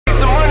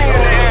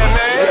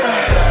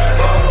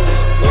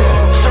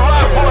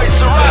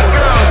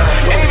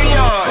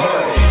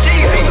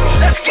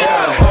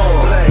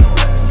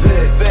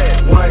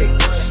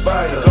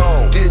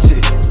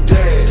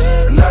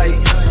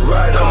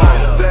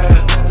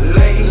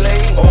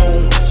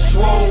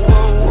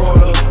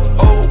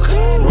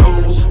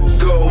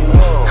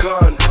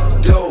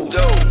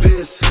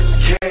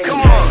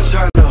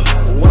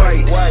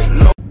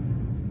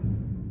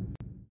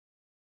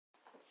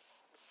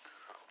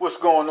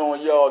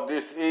y'all.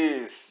 This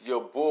is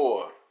your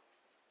boy,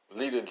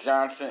 Leader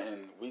Johnson,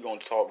 and we going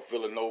to talk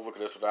Villanova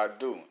because that's what I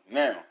do.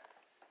 Now,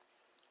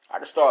 I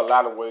can start a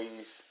lot of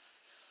ways,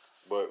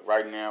 but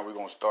right now we're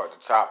going to start at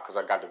the top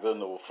because I got the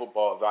Villanova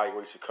football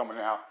evaluation coming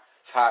out.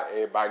 It's hot.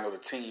 Everybody know the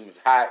team is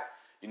hot.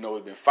 You know,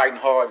 it's been fighting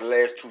hard the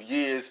last 2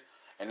 years,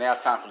 and now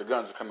it's time for the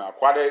guns to come out.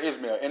 Quadre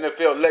Ismail,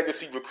 NFL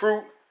legacy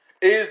recruit,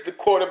 is the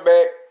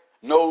quarterback.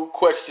 No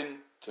question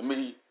to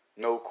me.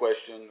 No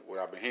question. What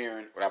I've been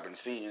hearing, what I've been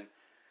seeing.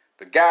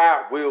 The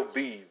guy will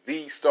be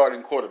the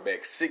starting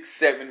quarterback.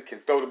 6'7", can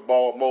throw the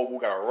ball, mobile,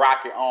 got a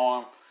rocket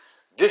arm.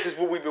 This is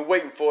what we've been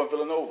waiting for in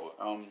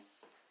Villanova.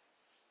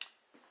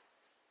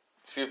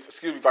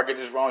 Excuse me if I get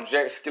this wrong.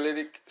 Jack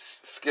Skeletic,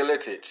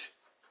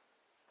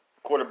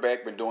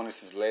 quarterback, been doing this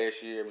since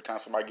last year. Every time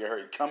somebody get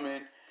hurt, he come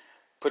in,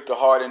 put the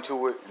heart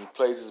into it, and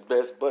plays his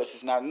best, but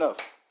it's not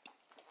enough.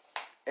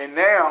 And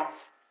now,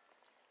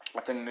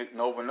 I think Nick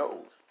Nova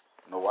knows.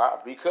 You know why?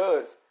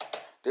 Because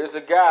there's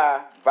a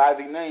guy by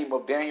the name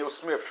of Daniel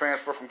Smith,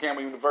 transferred from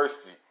Campbell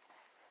University.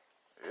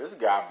 This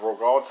guy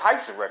broke all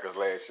types of records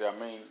last year. I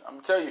mean, I'm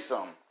going to tell you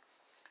something.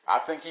 I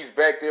think he's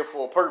back there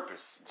for a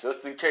purpose,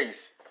 just in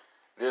case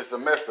there's a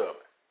mess up.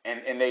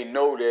 And they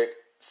know that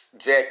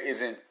Jack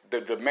isn't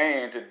the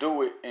man to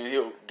do it, and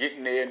he'll get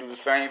in there and do the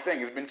same thing.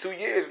 It's been 2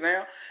 years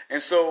now,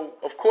 and so,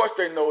 of course,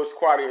 they know it's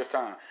Quadre's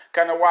time.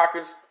 Connor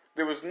Watkins,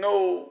 there was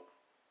no...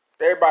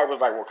 Everybody was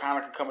like, well,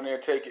 Connor can come in there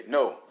and take it.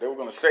 No, they were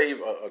going to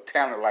save a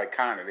talent like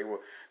Connor.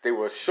 They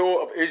were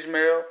sure of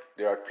Ismail.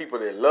 There are people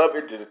that love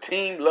it. The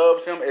team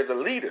loves him as a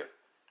leader.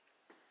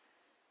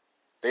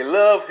 They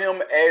love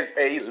him as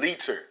a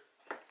leader.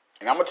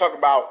 And I'm going to talk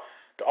about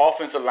the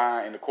offensive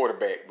line and the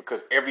quarterback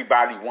because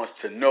everybody wants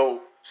to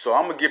know. So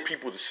I'm going to give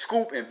people the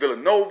scoop in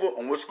Villanova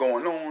on what's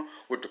going on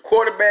with the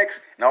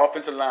quarterbacks and the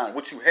offensive line.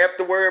 What you have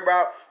to worry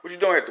about, what you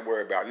don't have to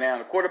worry about. Now,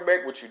 the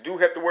quarterback, what you do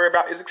have to worry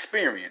about is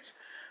experience.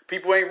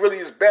 People ain't really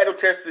as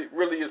battle-tested,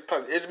 really as...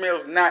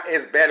 Ismail's not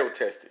as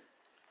battle-tested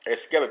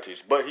as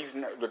Skeletic. But he's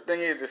not, the thing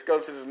is, that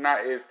Skeletic is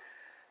not as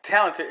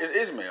talented as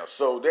Ismail.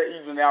 So they're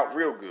evening out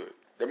real good.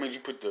 That means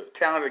you put the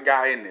talented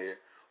guy in there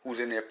who's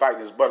in there fighting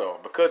his butt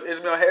off. Because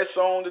Ismail has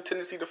shown the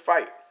tendency to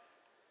fight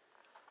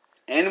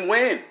and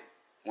win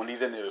when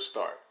he's in there to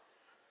start.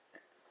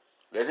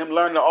 Let him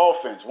learn the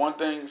offense. One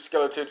thing,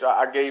 Skeletic,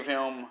 I gave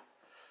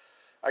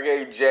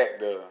Jack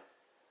the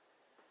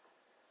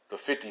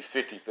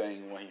 50-50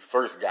 thing when he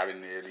first got in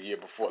there the year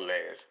before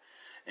last.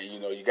 And, you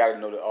know, you got to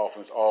know the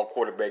offense. All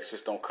quarterbacks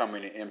just don't come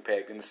in and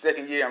impact. In the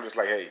second year, I'm just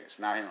like, hey, it's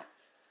not him.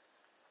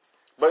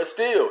 But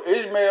still,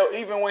 Ismail,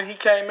 even when he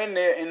came in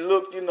there and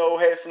looked, you know,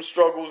 had some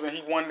struggles and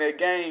he won that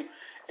game,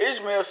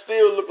 Ismail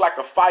still looked like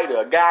a fighter,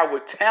 a guy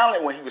with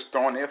talent when he was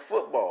throwing that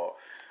football.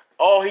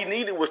 All he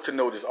needed was to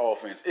know this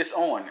offense. It's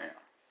on now.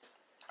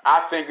 I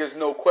think there's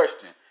no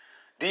question.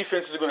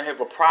 Defenses are going to have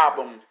a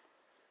problem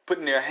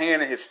putting their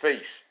hand in his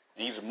face.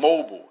 He's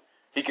mobile.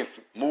 He can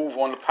move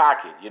on the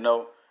pocket, you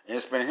know. And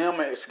it's been him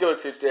and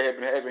Skeletic that have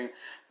been having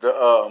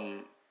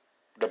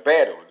the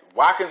battle.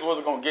 Watkins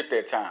wasn't going to get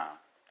that time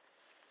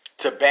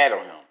to battle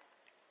him.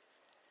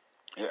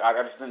 I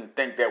just didn't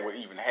think that would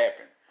even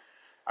happen.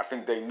 I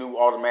think they knew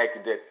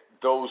automatically that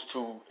those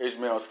two,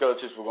 Ismail and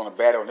Skeletic, were going to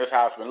battle, and that's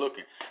how it's been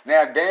looking.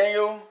 Now,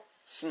 Daniel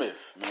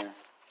Smith, man,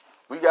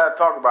 we got to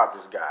talk about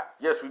this guy.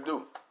 Yes, we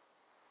do.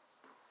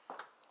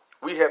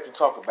 We have to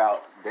talk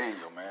about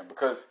Daniel, man,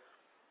 because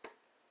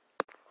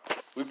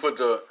we put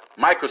the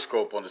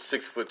microscope on the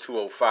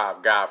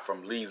 6'205" guy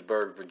from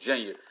Leesburg,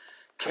 Virginia.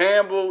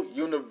 Campbell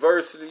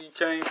University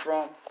came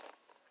from.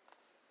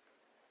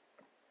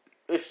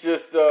 It's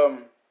just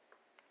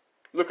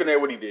looking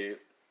at what he did.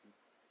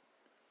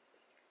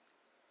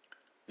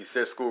 He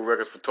set school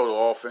records for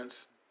total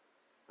offense,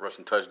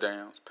 rushing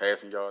touchdowns,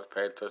 passing yards,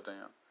 passing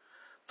touchdowns.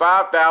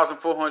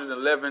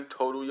 5,411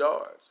 total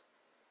yards.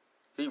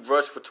 He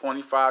rushed for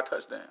 25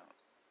 touchdowns.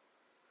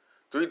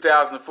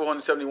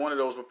 3,471 of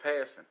those were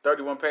passing.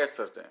 31 pass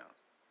touchdowns.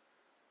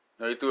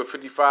 You know, he threw a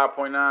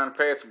 55.9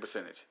 passing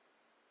percentage.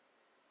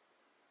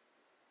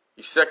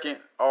 He's second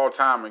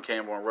all-time in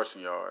Campbell in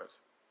rushing yards.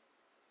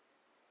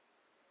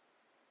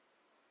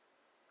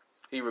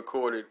 He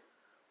recorded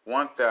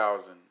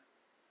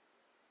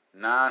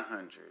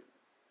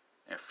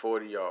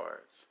 1,940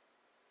 yards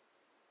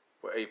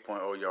with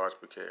 8.0 yards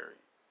per carry.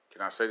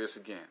 Can I say this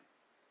again?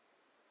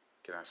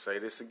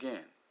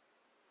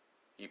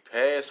 He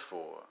passed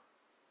for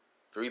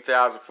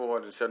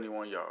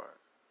 3,471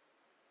 yards,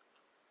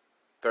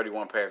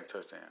 31 passing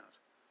touchdowns,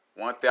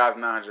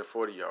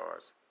 1,940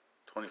 yards,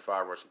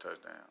 25 rushing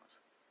touchdowns.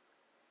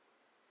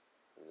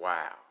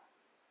 Wow.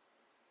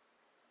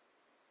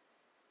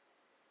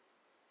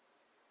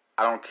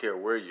 I don't care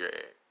where you're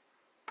at.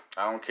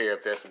 I don't care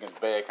if that's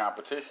against bad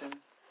competition.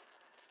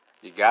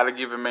 You got to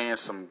give a man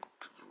some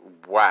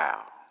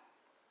wow.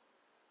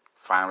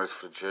 Finalist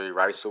for the Jerry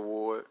Rice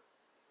Award,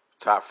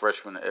 top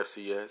freshman in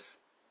FCS.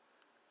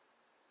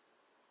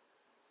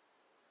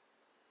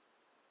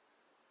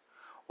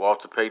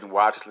 Walter Payton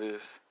watch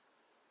list.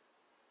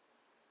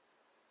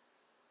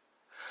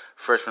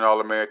 Freshman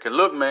All-American.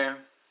 Look, man,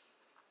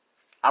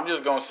 I'm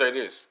just gonna say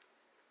this: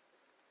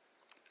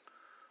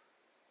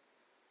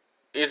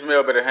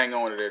 Ismail better hang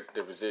on to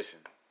their position.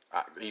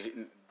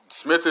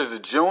 Smith is a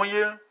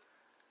junior.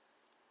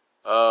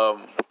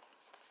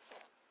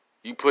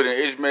 You put in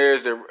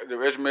Ismail's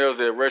the Ismail's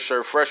their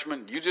redshirt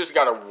freshman. You just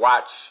gotta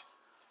watch.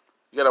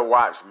 You gotta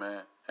watch,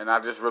 man. And I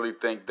just really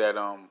think that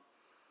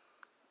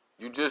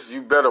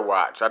you better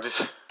watch.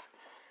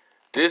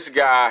 This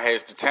guy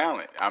has the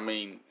talent. I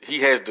mean, he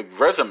has the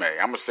resume.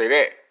 I'm gonna say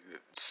that.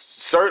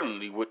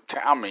 Certainly with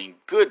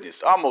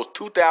goodness, almost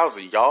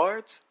 2,000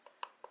 yards.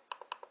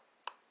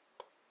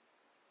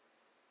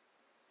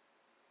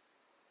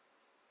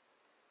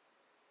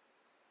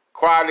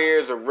 Quadir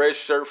is a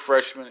redshirt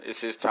freshman. It's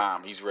his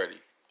time. He's ready.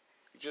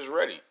 He's just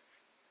ready.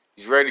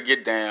 He's ready to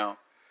get down,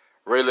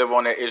 relive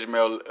on that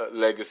Ishmael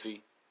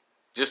legacy.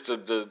 Just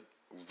the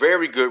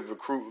very good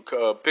recruit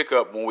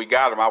pickup when we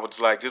got him. I was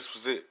like, this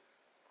was it.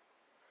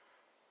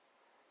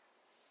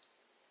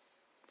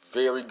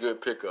 Very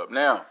good pickup.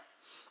 Now,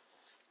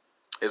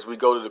 as we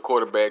go to the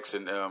quarterbacks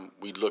and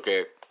we look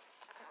at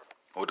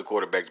what the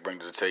quarterbacks bring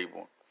to the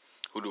table,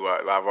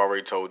 I've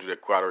already told you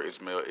that Quadir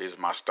Ismail is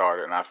my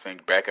starter, and I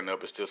think backing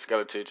up is still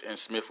Skeletich, and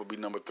Smith will be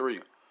number 3.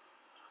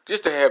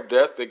 Just to have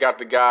depth, they got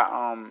the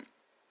guy.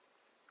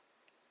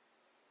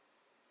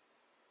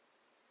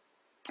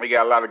 They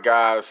got a lot of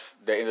guys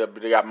that end up.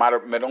 They got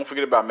don't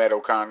forget about Matt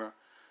O'Connor,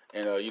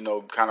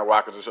 and Connor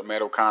Watkins or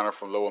Matt O'Connor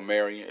from Lower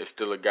Marion is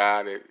still a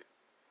guy that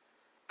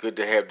good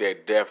to have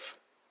that depth.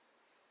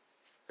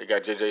 They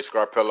got J.J.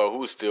 Scarpello,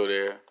 who's still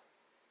there.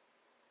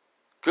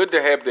 Good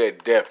to have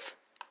that depth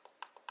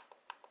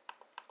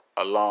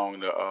along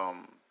the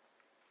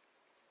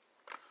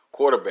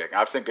quarterback.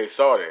 I think they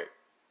saw that.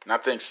 And I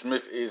think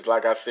Smith is,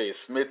 like I said,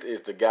 Smith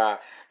is the guy.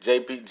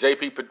 J.P.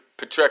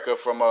 Patrica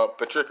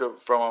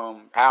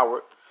from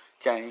Howard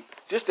came.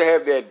 Just to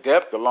have that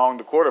depth along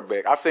the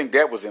quarterback, I think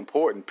that was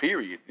important,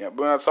 period.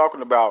 When I'm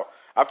talking about,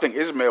 I think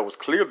Ismail was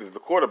clearly the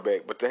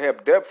quarterback, but to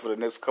have depth for the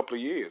next couple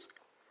of years.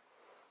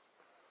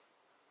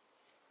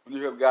 When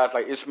you have guys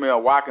like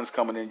Ishmael Watkins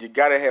coming in, you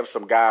got to have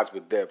some guys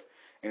with depth.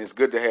 And it's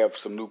good to have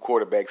some new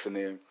quarterbacks in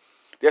there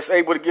that's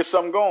able to get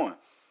something going.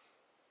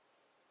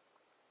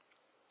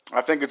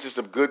 I think it's just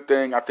a good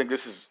thing. I think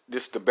this is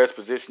the best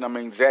position. I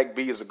mean, Zach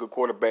B is a good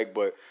quarterback,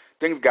 but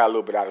things got a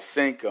little bit out of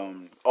sync.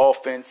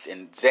 Offense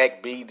and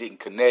Zach B didn't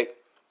connect.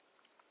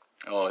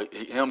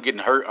 Him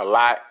getting hurt a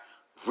lot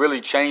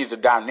really changed the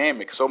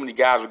dynamic. So many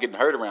guys were getting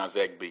hurt around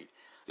Zach B.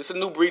 It's a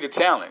new breed of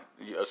talent.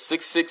 A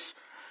 6'6",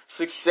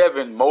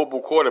 6'7" mobile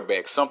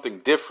quarterback, something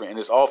different in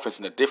his offense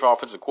and a different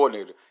offensive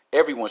coordinator.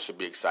 Everyone should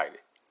be excited.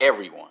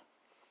 Everyone.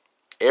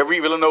 Every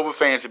Villanova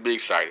fan should be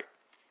excited.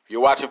 If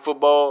you're watching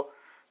football,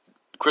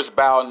 Chris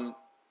Bowden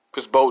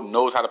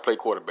knows how to play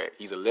quarterback.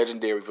 He's a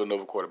legendary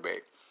Villanova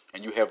quarterback.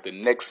 And you have the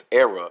next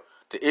era,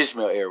 the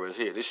Ishmael era is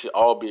here. This should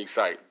all be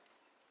exciting.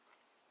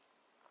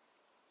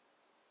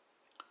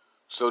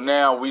 So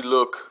now we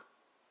look,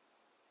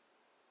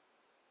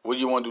 what do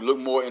you want to do? Look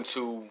more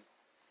into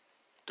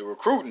the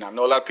recruiting. I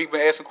know a lot of people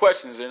are asking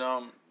questions, and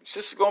it's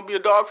just going to be a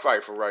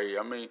dogfight for right here.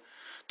 I mean,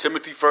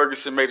 Timothy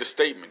Ferguson made a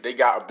statement. They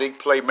got a big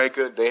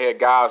playmaker. They had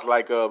guys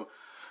like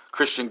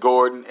Christian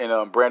Gordon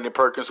and Brandon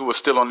Perkins who are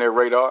still on their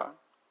radar.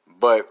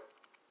 But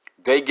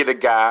they get a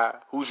guy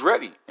who's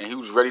ready, and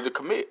who's ready to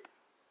commit.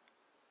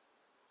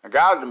 A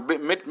guy,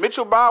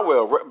 Mitchell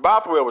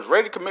Bothwell was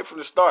ready to commit from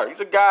the start.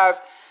 These are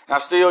guys,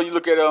 and you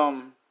look at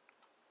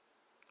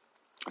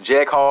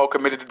Jack Hall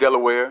committed to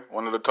Delaware,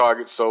 one of the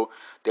targets. So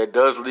that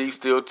does leave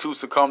still 2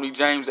 Sucomni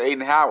James,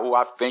 Aiden Howard, who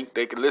I think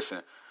they could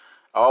listen.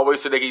 I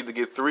always said they can either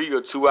get 3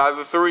 or 2 out of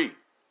the 3.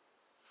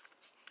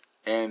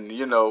 And,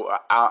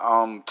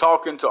 I'm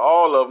talking to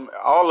all of them.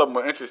 All of them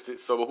are interested,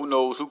 so who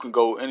knows who can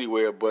go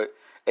anywhere. But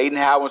Aiden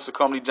Howard and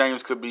Sucomni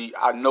James could be,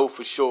 I know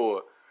for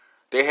sure,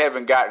 they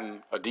haven't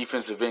gotten a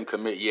defensive end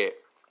commit yet.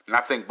 And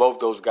I think both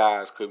those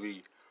guys could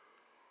be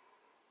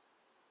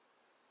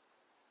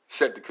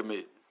set to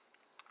commit.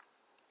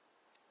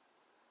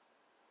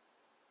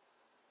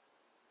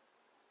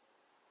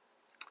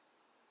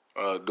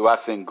 Do I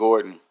think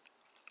Gordon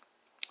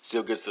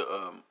still gets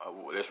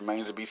this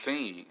remains to be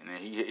seen. And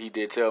he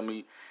did tell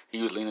me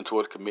he was leaning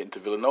towards committing to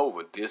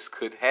Villanova. This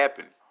could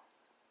happen.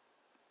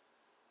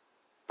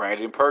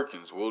 Brandon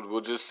Perkins. We'll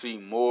just see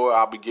more.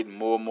 I'll be getting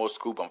more and more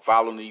scoop. I'm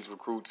following these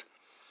recruits.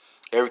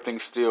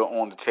 Everything's still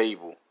on the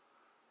table.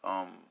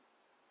 I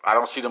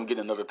don't see them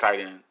getting another tight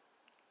end.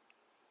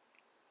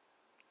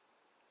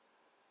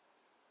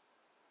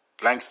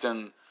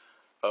 Langston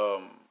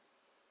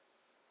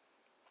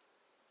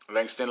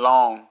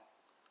Long.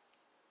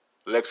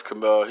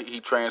 He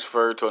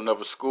transferred to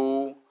another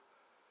school,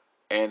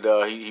 and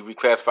he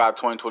reclassified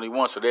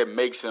 2021. So that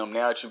makes him,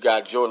 now that you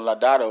got Jordan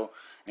Laudato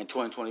in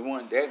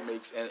 2021, that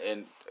makes,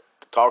 and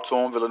talk to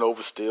him,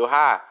 Villanova's still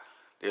high.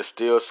 There's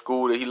still a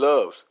school that he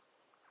loves.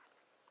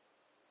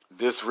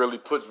 This really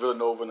puts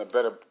Villanova in a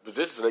better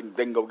position so they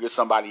can go get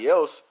somebody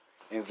else,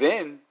 and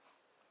then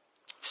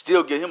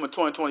still get him in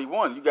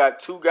 2021. You got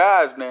 2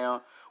 guys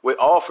now with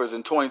offers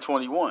in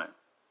 2021.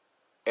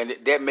 And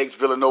that makes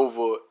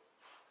Villanova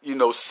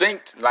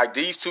synced. Like,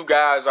 these two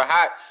guys are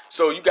hot.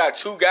 So you got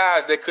two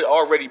guys that could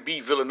already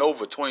beat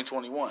Villanova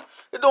 2021.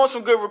 They're doing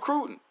some good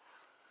recruiting.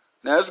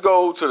 Now let's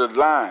go to the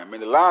line,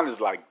 man. The line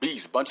is like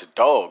beasts, bunch of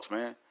dogs,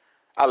 man.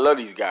 I love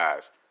these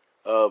guys.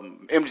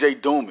 MJ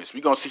Dumas,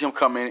 we're gonna see him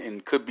come in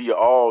and could be an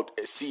all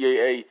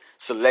CAA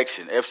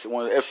selection,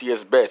 one of the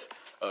FCS best.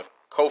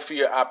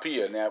 Kofi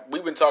Apia. Now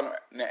we've been talking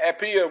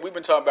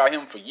about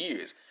him for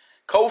years.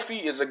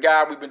 Kofi is a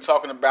guy we've been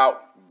talking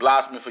about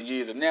blossoming for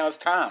years, and now it's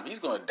time. He's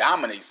gonna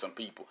dominate some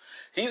people.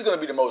 He's gonna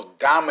be the most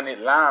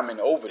dominant lineman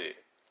over there.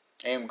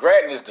 And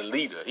Gratton is the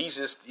leader. He's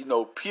just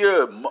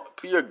pure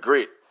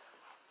grit.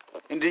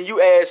 And then you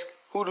ask,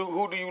 who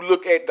do you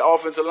look at the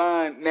offensive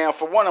line? Now,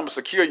 for one, I'm going to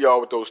secure y'all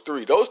with those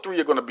three. Those three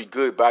are going to be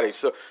good by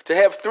themselves. To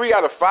have 3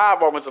 out of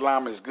 5 offensive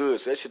linemen is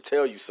good, so that should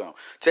tell you something.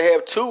 To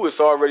have 2,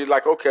 it's already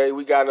like, okay,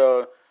 we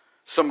got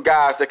some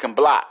guys that can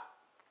block.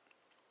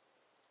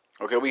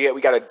 Okay, we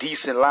got a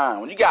decent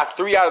line. When you got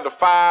 3 out of the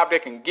 5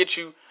 that can get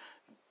you,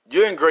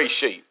 you're in great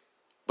shape.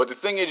 But the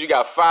thing is, you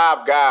got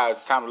 5 guys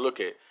it's time to look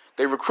at.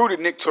 They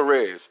recruited Nick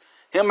Torres.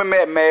 Him and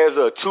Matt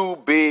Mazza are 2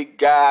 big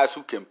guys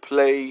who can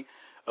play.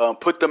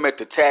 Put them at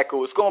the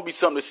tackle. It's going to be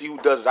something to see who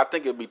does it. I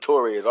think it'll be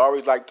Torres. I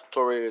always liked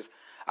Torres.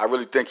 I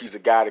really think he's a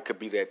guy that could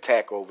be that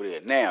tackle over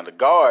there. Now, the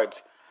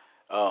guards,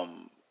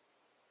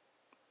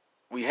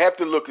 we have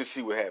to look and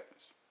see what happens.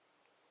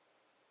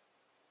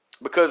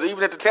 Because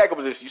even at the tackle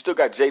position, you still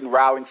got Jaden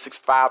Rowling,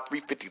 6'5",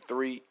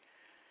 353. You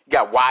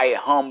got Wyatt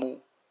Hummel.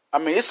 I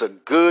mean, it's a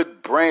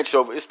good branch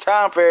over. It's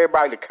time for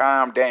everybody to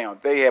calm down.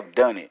 They have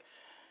done it.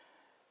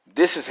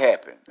 This has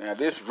happened. Now,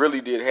 this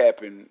really did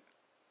happen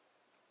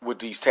with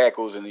these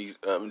tackles and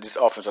this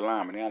offensive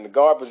lineman. Now, in the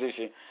guard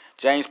position,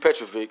 James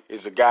Petrovic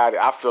is a guy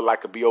that I feel like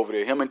could be over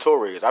there. Him and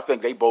Torres, I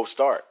think they both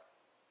start.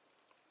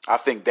 I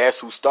think that's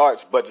who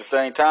starts. But at the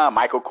same time,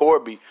 Michael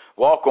Corby,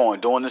 walk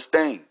on, doing this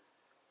thing.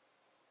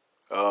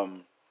 Paul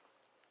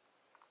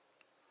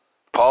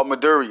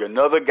Maduri,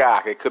 another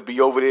guy that could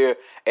be over there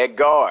at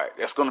guard.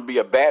 That's going to be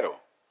a battle.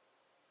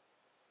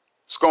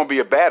 It's going to be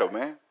a battle,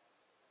 man.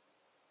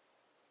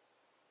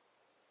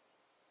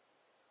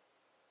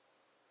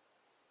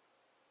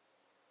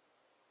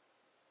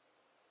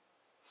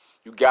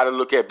 You got to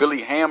look at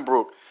Billy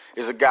Hambrook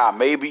is a guy.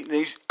 Maybe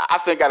I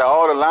think out of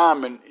all the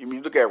linemen, I mean,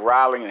 you look at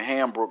Riley and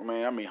Hambrook,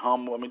 man. I mean,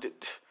 Hummel. I mean,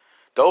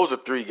 those are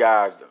 3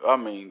 guys. I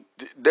mean,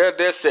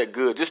 they're set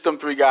good. Just them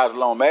 3 guys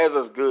alone.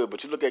 Mazza's good,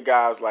 but you look at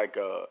guys like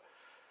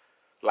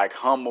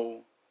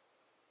Hummel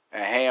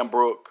and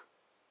Hambrook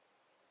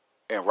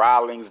and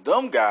Rawlings.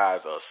 Them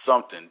guys are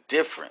something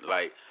different.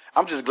 Like,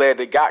 I'm just glad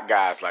they got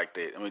guys like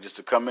that. I mean, just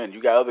to come in. You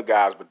got other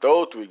guys, but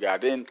those 3 guys.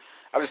 Then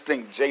I just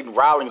think Jaden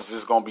Rawlings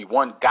is going to be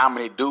one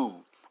dominant dude.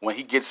 When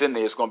he gets in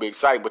there, it's going to be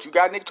exciting. But you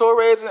got Nick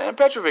Torres and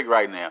Petrovic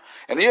right now.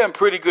 And they're in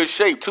pretty good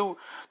shape. Two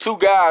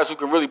guys who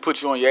can really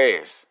put you on your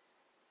ass.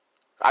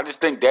 I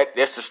just think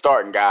that's the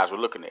starting guys we're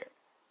looking at.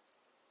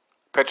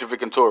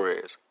 Petrovic and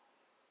Torres.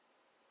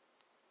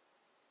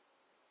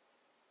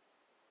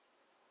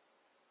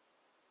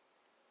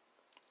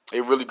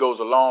 It really goes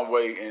a long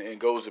way and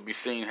goes to be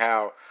seen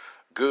how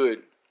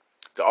good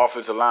the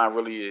offensive line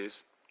really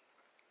is.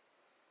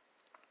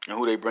 And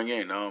who they bring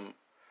in.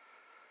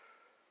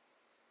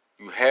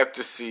 You have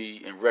to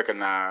see and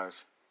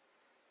recognize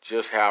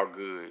just how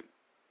good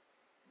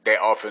that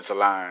offensive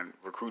line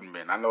recruiting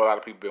been. I know a lot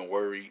of people been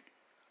worried,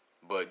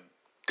 but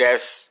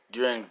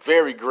you're in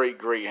very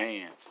great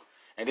hands.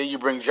 And then you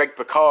bring Jake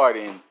Picard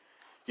in.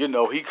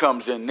 He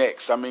comes in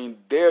next. I mean,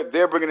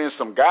 they're bringing in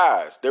some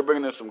guys.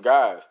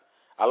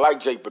 I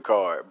like Jake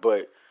Picard,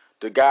 but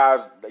the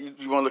guys,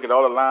 you want to look at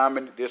all the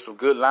linemen, there's some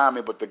good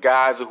linemen, but the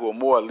guys who are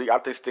more elite, I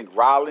just think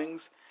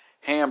Rawlings,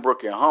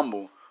 Hambrook, and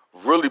Hummel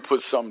really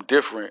put something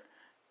different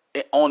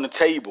on the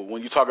table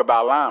when you talk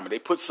about linemen. They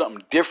put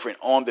something different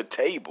on the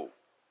table.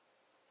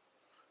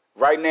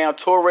 Right now,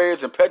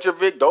 Torres and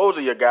Petrovic, those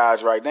are your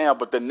guys right now,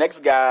 but the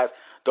next guys,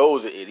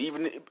 those are it.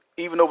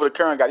 Even over the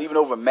current guy, even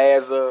over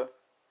Mazza,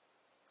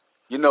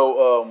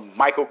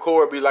 Michael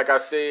Corby, like I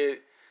said,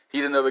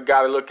 he's another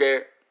guy to look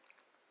at.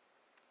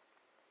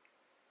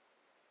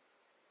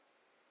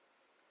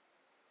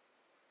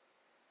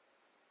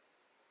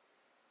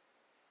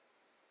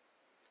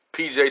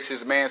 PJ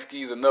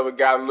Szymanski is another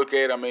guy to look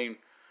at. I mean,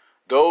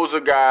 those are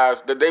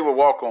guys that they were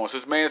walk-ons.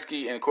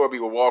 Szymanski and Corby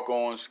were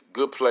walk-ons,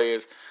 good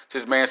players.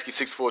 Szymanski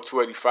 6'4",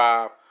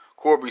 285.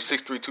 Corby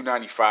 6'3",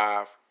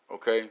 295.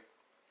 Okay?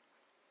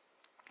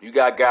 You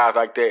got guys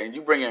like that. And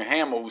you bring in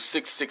Hammer, who's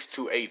 6'6",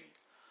 280.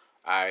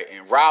 All right?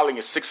 And Rowling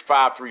is 6'5",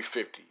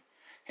 350.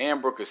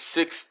 Hambrook is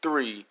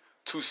 6'3",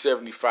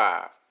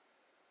 275.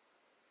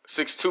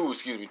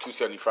 6'2",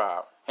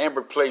 275.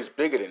 Hambrook plays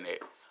bigger than that.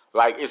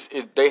 Like,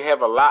 they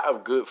have a lot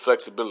of good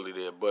flexibility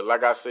there. But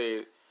like I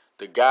said,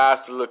 the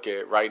guys to look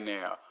at right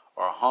now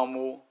are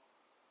Hummel,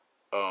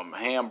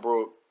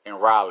 Hambrook,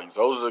 and Rawlings.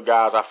 Those are the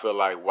guys I feel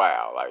like,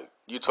 wow. Like,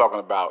 you're talking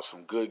about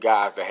some good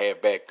guys to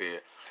have back there.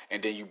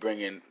 And then you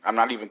bring in, I'm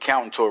not even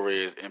counting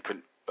Torres and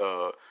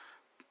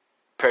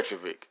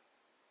Petrovic.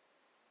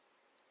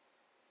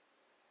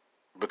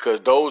 because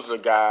those are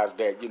the guys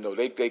that,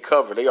 they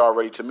cover. They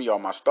already, to me, are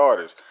my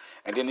starters.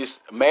 And then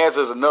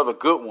Mazza's another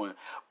good one.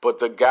 But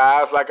the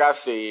guys, like I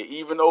said,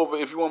 even over,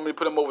 if you want me to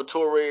put him over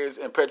Torres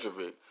and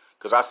Petrovic,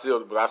 because I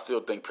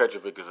still think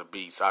Petrovic is a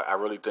beast. I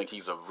really think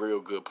he's a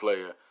real good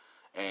player.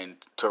 And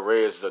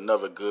Torres is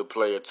another good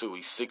player, too.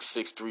 He's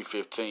 6'6",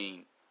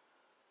 315.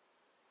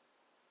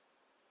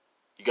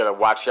 You got to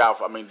watch out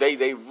for,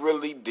 they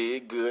really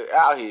did good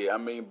out here.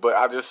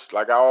 But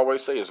like I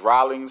always say, it's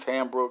Rawlings,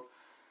 Hambrook,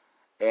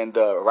 and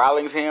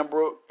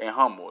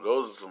Hummel.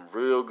 Those are some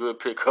real good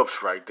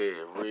pickups right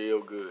there.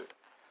 Real good.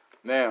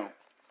 Now,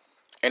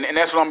 and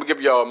that's what I'm going to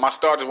give y'all. My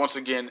starters, once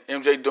again,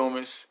 MJ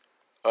Dumas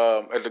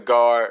at the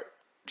guard,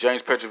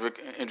 James Petrovic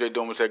and MJ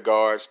Dumas at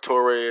guards,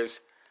 Torres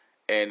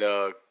and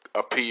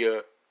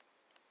Apia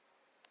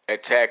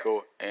at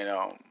tackle,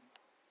 and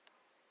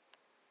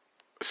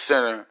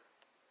center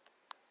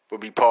would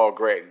be Paul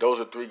Gratton.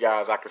 Those are three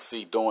guys I could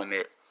see doing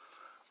that.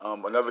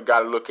 Another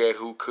guy to look at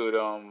who could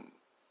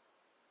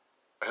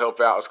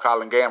help out is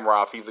Colin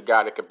Gamroff. He's a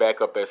guy that could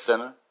back up at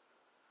center.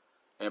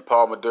 And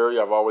Paul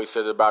Maduri, I've always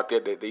said about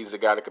that he's a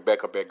guy that could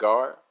back up at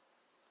guard.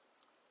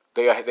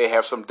 They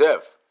have some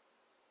depth.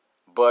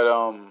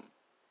 But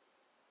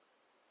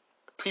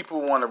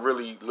people want to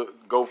really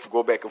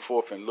go back and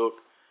forth and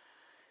look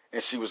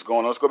and see what's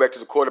going on. Let's go back to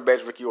the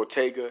quarterbacks. Ricky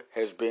Ortega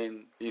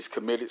he's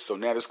committed. So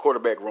now this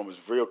quarterback room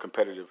is real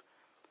competitive.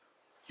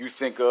 You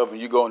think of,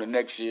 and you go into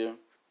next year,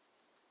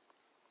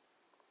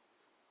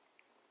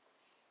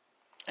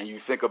 and you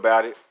think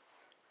about it,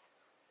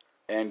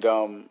 and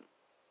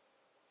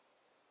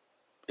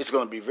it's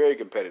going to be very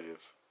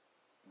competitive.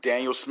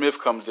 Daniel Smith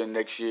comes in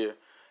next year.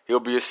 He'll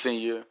be a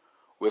senior,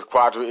 with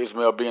Quadra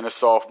Ismail being a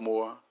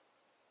sophomore.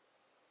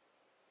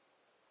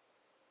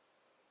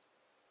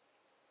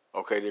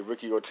 Okay, then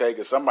Ricky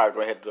Ortega, somebody's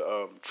going to have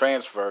to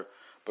transfer,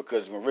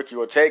 because when Ricky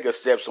Ortega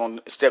steps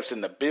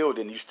in the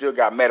building, you still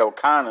got Matt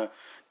O'Connor.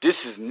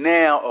 This is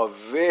now a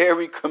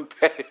very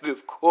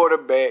competitive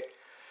quarterback.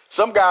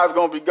 Some guys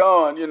going to be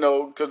gone,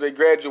 because they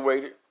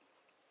graduated.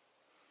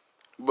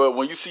 But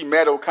when you see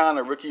Matt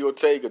O'Connor, Ricky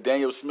Ortega,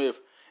 Daniel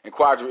Smith, and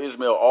Quadra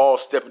Ismail all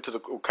step into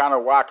O'Connor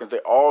Watkins, they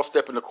all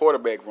step in the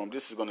quarterback room.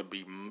 This is going to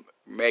be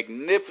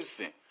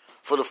magnificent.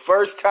 For the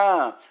first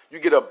time, you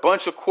get a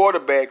bunch of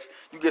quarterbacks,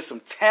 you get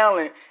some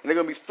talent, and they're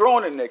going to be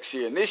throwing it next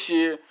year. And this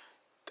year,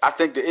 I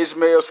think the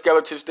Ismail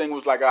Skeletich thing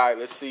was like, all right,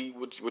 let's see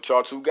what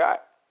y'all two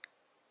got.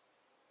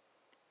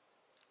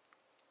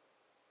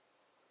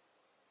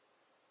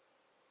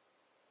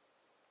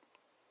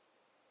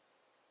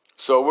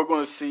 So we're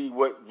going to see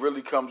what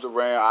really comes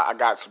around. I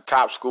got some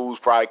top schools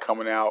probably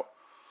coming out.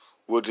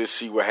 We'll just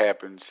see what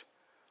happens.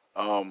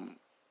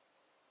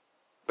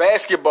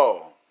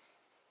 Basketball.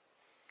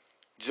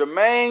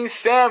 Jermaine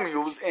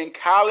Samuels and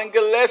Colin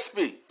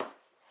Gillespie.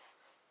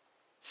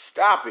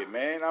 Stop it,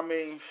 man.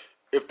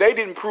 If they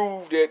didn't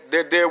prove that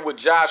they're there what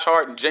Josh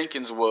Hart and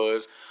Jenkins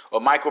was,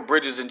 or Michael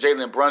Bridges and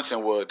Jalen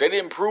Brunson was, they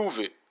didn't prove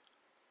it.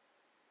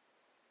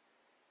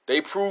 They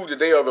proved that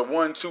they are the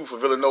 1-2 for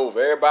Villanova.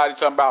 Everybody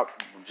talking about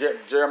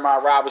Jeremiah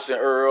Robinson,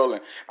 Earl,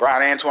 and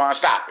Brian Antoine.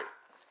 Stop it.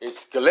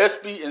 It's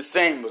Gillespie and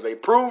Samuels. They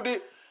proved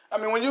it.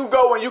 When you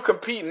go and you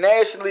compete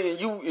nationally and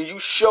you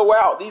show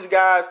out, these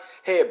guys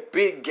had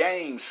big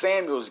games.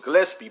 Samuels,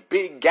 Gillespie,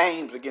 big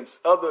games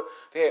against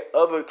they had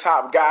other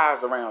top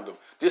guys around them.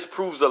 This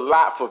proves a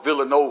lot for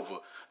Villanova,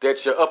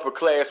 that your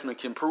upperclassmen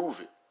can prove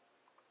it.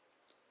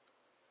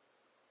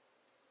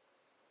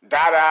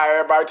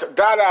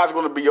 Dada's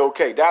going to be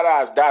okay.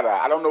 Dada's Dada.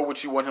 I don't know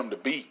what you want him to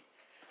be.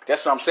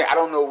 That's what I'm saying. I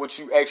don't know what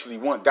you actually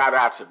want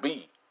Dada to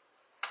be.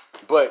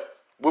 But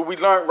what we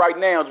learned right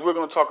now is we're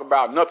going to talk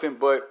about nothing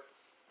but,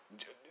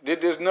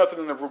 there's nothing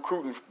in the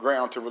recruiting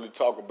ground to really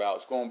talk about.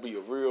 It's going to be a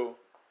real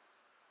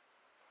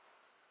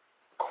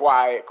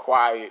quiet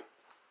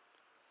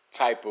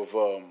type of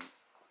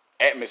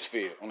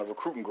atmosphere on the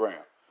recruiting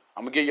ground.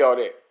 I'm going to give y'all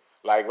that.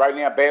 Like right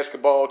now,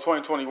 basketball,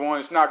 2021,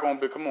 it's not going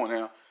to be, come on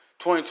now.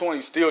 2020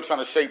 is still trying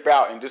to shape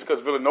out, and just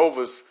because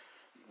Villanova's,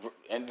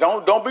 and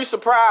don't be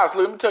surprised.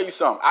 Let me tell you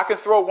something. I can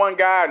throw one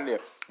guy in there.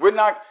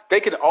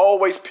 They can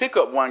always pick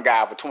up one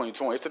guy for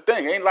 2020. It's the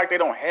thing. It ain't like they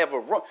don't have a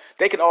run.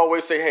 They can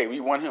always say, hey, we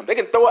want him. They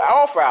can throw an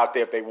offer out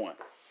there if they want.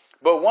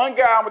 But one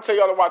guy I'm going to tell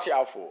y'all to watch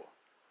out for,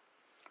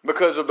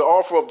 because of the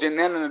offer of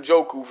Jenan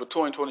Njoku for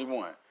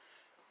 2021.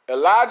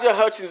 Elijah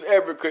Hutchins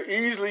Everett could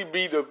easily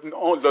be the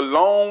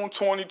lone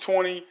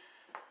 2020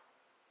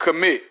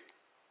 commit.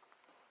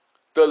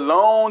 The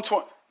lone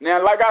 20.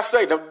 Now, like I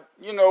say,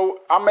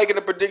 I'm making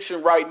a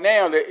prediction right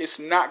now that it's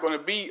not going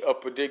to be a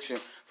prediction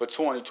for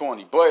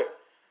 2020. But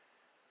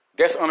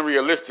that's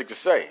unrealistic to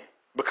say,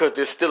 because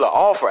there's still an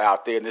offer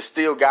out there, and there's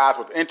still guys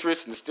with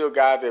interest, and there's still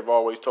guys that have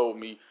always told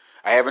me,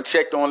 I haven't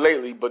checked on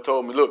lately, but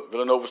told me, look,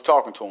 Villanova's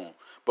talking to him.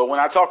 But when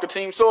I talk to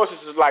team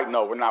sources, it's like,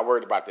 no, we're not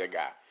worried about that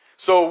guy.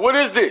 So what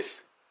is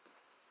this?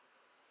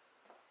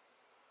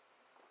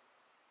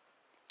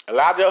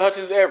 Elijah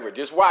Hutchins Everett,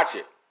 just watch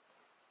it.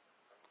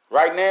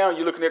 Right now,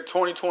 you're looking at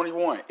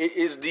 2021. It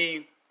is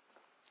the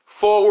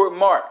forward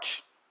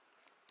march.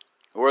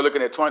 We're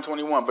looking at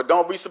 2021. But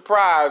don't be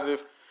surprised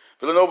if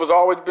Villanova's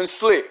always been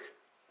slick.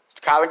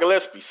 Colin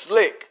Gillespie,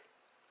 slick.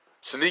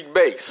 Sadiq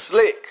Bey,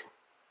 slick.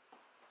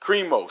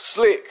 Cremo,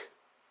 slick.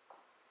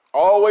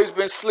 Always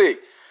been slick.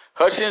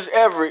 Hutchins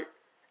Everett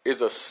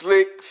is a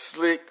slick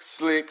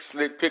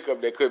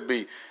pickup that could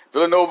be.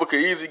 Villanova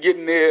could easily get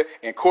in there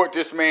and court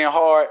this man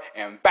hard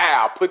and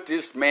bow, put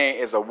this man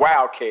as a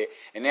wildcat.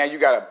 And now you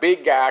got a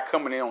big guy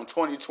coming in on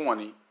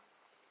 2020.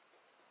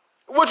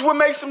 Which would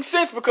make some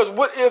sense because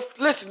what if,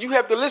 listen, you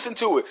have to listen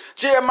to it.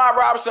 Jeremiah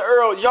Robinson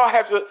Earl, y'all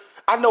have to,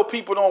 I know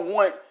people don't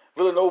want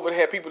Villanova to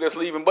have people that's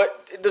leaving,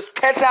 but this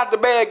cat's out the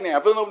bag now.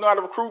 Villanova know how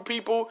to recruit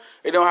people.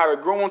 They know how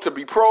to groom them to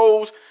be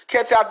pros.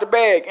 Cat's out the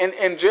bag.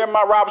 And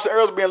Jeremiah Robinson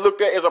Earl's being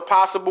looked at as a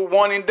possible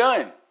one and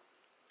done.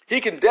 He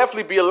can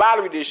definitely be a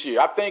lottery this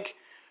year. I think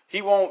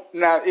he won't.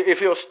 Now, if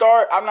he'll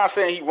start, I'm not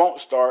saying he won't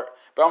start,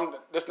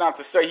 but that's not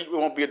to say he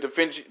won't be the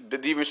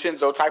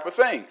DiVincenzo type of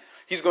thing.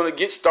 He's going to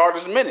get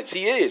starters minutes.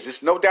 He is.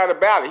 It's no doubt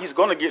about it. He's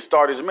going to get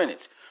starters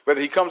minutes,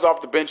 whether he comes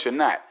off the bench or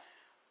not.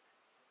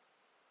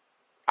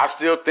 I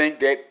still think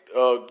that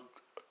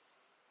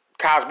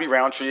Cosby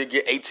Roundtree will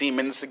get 18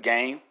 minutes a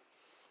game.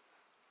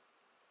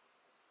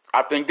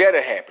 I think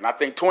that'll happen. I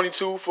think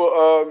 22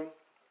 for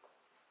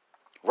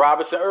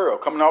Robinson Earl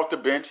coming off the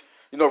bench.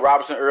 You know,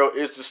 Robinson Earl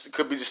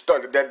could be the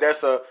starter.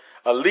 That's a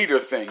leader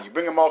thing. You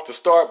bring him off to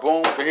start,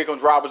 boom, then here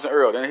comes Robinson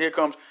Earl. Then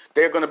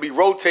they're going to be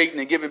rotating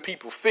and giving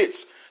people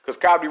fits because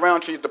Cosby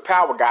Roundtree is the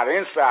power guy, the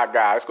inside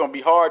guy. It's going to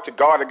be hard to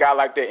guard a guy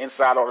like that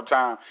inside all the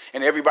time,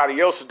 and everybody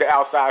else is the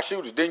outside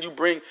shooters. Then you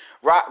bring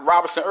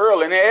Robinson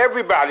Earl, and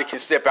everybody can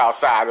step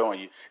outside on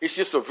you. It's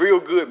just a real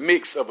good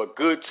mix of a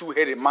good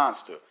two-headed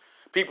monster.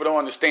 People don't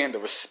understand the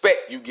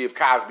respect you give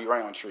Cosby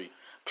Roundtree.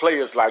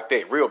 Players like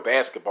that, real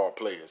basketball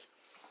players.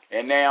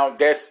 And now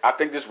I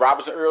think this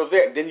Robinson Earl's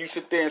that. And then you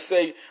sit there and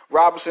say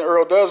Robinson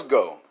Earl does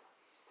go.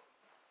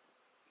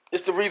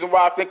 It's the reason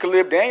why I think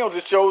Caleb Daniels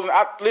is chosen.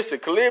 Listen,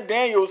 Caleb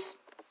Daniels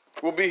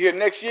will be here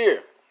next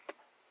year.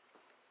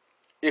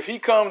 If he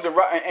comes and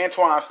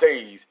Antoine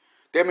stays,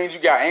 that means you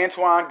got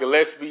Antoine,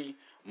 Gillespie,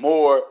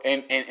 Moore,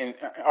 and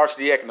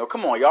Archdiacono.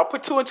 Come on, y'all.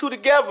 Put two and two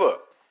together.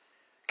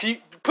 Can you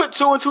put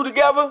two and two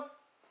together?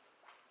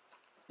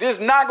 There's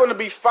not going to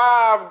be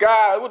five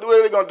guys. What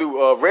are they going to do?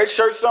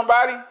 Redshirt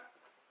somebody?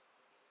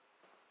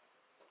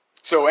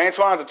 So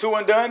Antoine's a two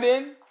and done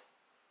then?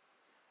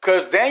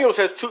 Because Daniels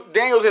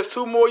has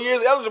two more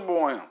years eligible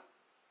on him.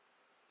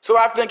 So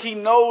I think he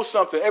knows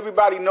something.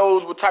 Everybody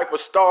knows what type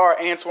of star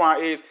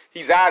Antoine is.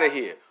 He's out of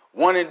here.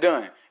 One and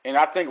done. And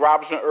I think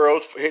Robinson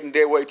Earl's hitting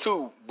that way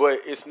too,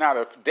 but it's not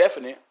a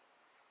definite.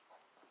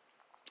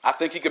 I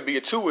think he could be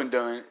a two and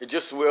done. It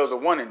just as well as a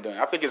one and done.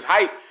 I think his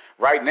hype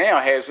right now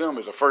has him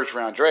as a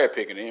first-round draft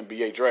pick in the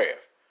NBA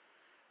draft.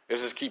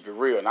 Let's just keep it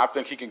real. And I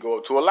think he can go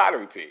up to a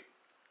lottery pick.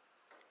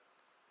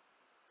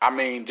 I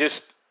mean,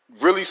 just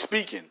really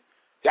speaking,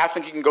 I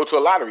think he can go to a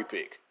lottery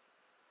pick.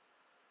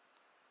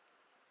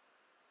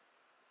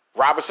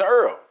 Robinson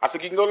Earl, I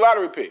think he can go to a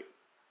lottery pick.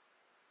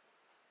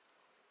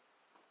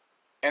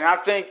 And I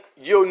think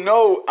you'll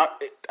know,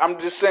 I'm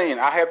just saying,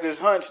 I have this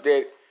hunch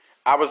that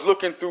I was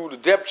looking through the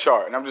depth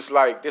chart, and I'm just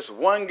like, this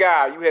one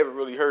guy you haven't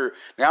really heard.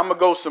 Now, I'm going to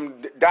go some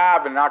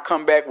diving, and I'll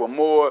come back with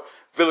more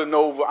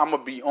Villanova. I'm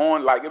going to be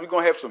on, like, we're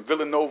going to have some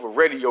Villanova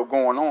radio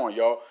going on,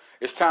 y'all.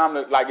 It's time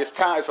to,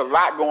 it's a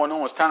lot going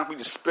on. It's time for me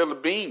to spill the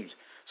beans.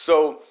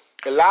 So,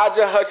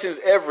 Elijah Hutchins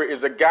Everett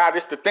is a guy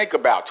just to think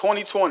about.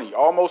 2020,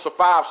 almost a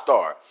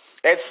 5-star.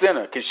 At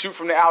center, can shoot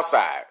from the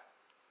outside.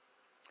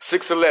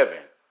 6'11".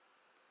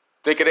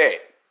 Think of that.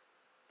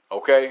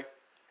 Okay?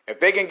 If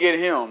they can get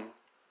him,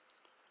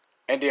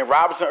 and then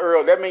Robinson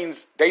Earl, that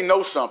means they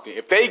know something.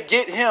 If they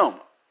get him,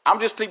 I'm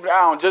just keeping an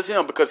eye on just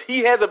him because he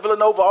has a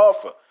Villanova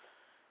offer.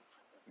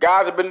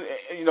 Guys have been,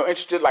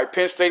 interested like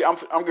Penn State. I'm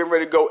getting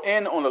ready to go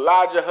in on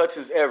Elijah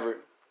Hutchins Everett.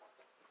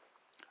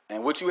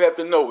 And what you have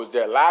to know is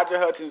that Elijah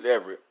Hutchins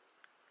Everett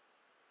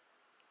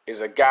is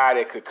a guy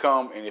that could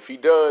come, and if he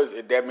does,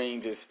 that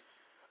means it's,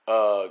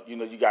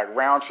 you got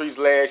Roundtrees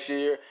last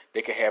year.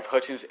 They could have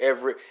Hutchins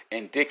Everett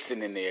and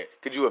Dixon in there.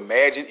 Could you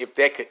imagine if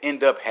that could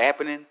end up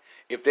happening?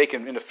 If they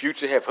can, in the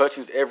future, have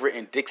Hutchins Everett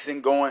and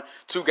Dixon going,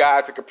 two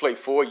guys that could play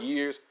 4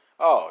 years.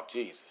 Oh,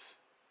 Jesus.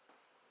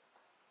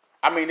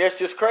 I mean, that's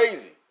just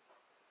crazy.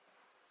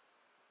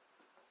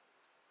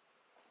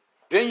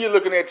 Then you're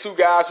looking at two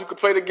guys who could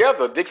play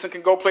together. Dixon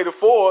can go play the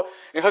 4,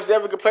 and Hutchins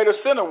Everett could play the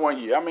center 1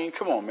 year. I mean,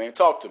 come on, man.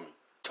 Talk to me.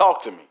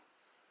 Talk to me.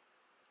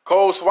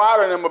 Cole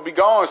Swider and them will be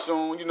gone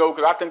soon,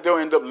 because I think they'll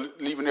end up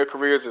leaving their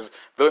careers as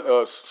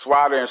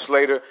Swider and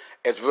Slater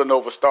as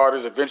Villanova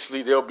starters.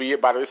 Eventually, they'll be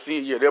by their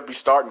senior year. They'll be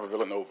starting for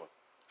Villanova.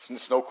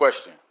 It's no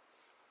question.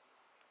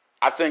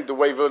 I think the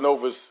way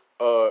Villanova's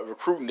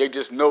recruiting, they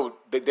just know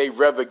that they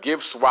rather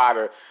give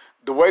Swider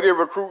the way they're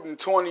recruiting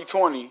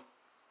 2020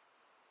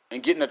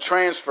 and getting a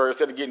transfer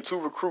instead of getting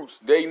 2 recruits.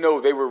 They know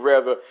they would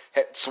rather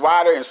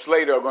Swider and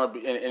Slater are going to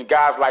be, and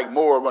guys like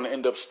Moore are going to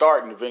end up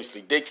starting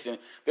eventually. Dixon,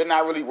 they're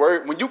not really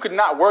worried. When you could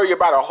not worry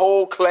about a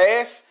whole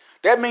class,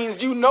 that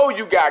means you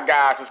got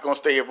guys that's going to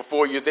stay here for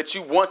 4 years that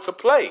you want to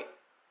play.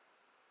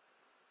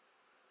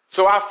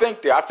 So I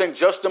think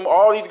just them,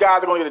 all these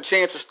guys are going to get a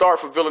chance to start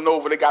for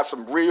Villanova. They got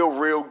some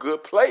real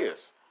good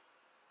players.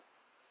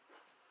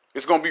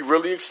 It's going to be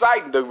really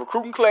exciting. The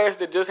recruiting class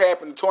that just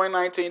happened in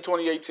 2019,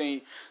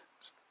 2018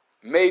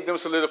 made them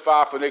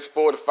solidify for the next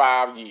 4 to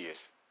 5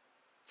 years,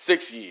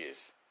 6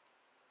 years.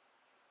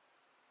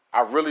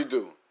 I really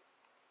do.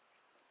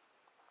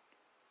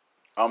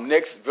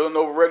 Next,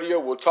 Villanova Radio,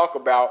 we'll talk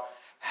about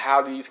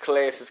how these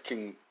guys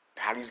can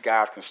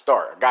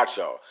start. I got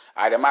y'all. All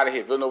right, I'm out of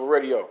here. Villanova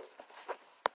Radio.